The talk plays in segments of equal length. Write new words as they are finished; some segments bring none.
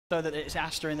so that it's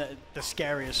Aster in the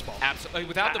scariest spot. Absolutely.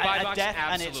 Without the buy box, death,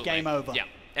 absolutely. and it's game over. Yeah.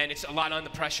 And it's a lot on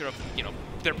the pressure of,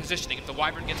 their positioning. If the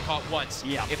Wyvern gets caught once,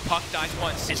 if Puck dies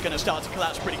once, it's going to start to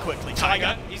collapse pretty quickly.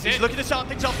 Tiger, he's looking to start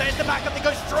things off. There's the backup. They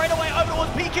go straight away over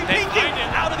towards PQ. PQ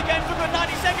out of the game for a good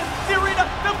 90 seconds. The arena,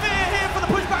 the fear here for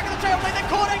the pushback of the tail lane. Then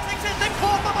Cortex thinks it. Then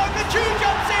Monet, Chu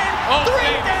jumps in. 3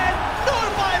 dead. No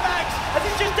buybacks. As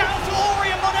it's just down to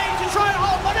Ori and Monet to try and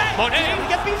hold Monet. Monet. We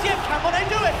get BCF. Can Monet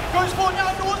do it? Goes forward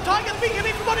now towards Tiger. The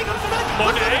BKB for Monet goes to Monet.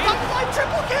 Monet.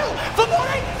 Triple kill for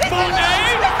Monet.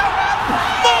 Monet.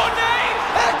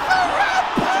 It's a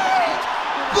rampage!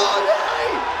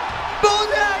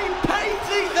 Monet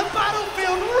painting the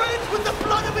battlefield red with the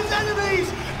blood of his enemies!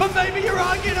 But maybe your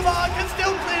Argument can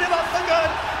still clean him up for good.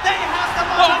 They have the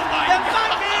moment. They're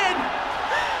back in!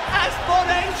 As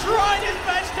Monet tried his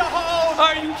best to hold.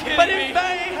 Are you kidding but me? in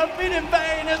vain have been in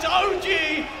vain as OG,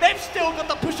 they've still got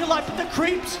the pusher light with the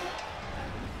creeps.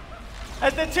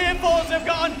 As the tier 4s have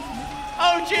gone,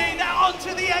 OG, they're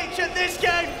onto the H at this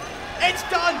game. It's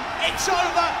done, it's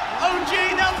over. OG,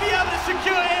 they'll be able to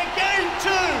secure it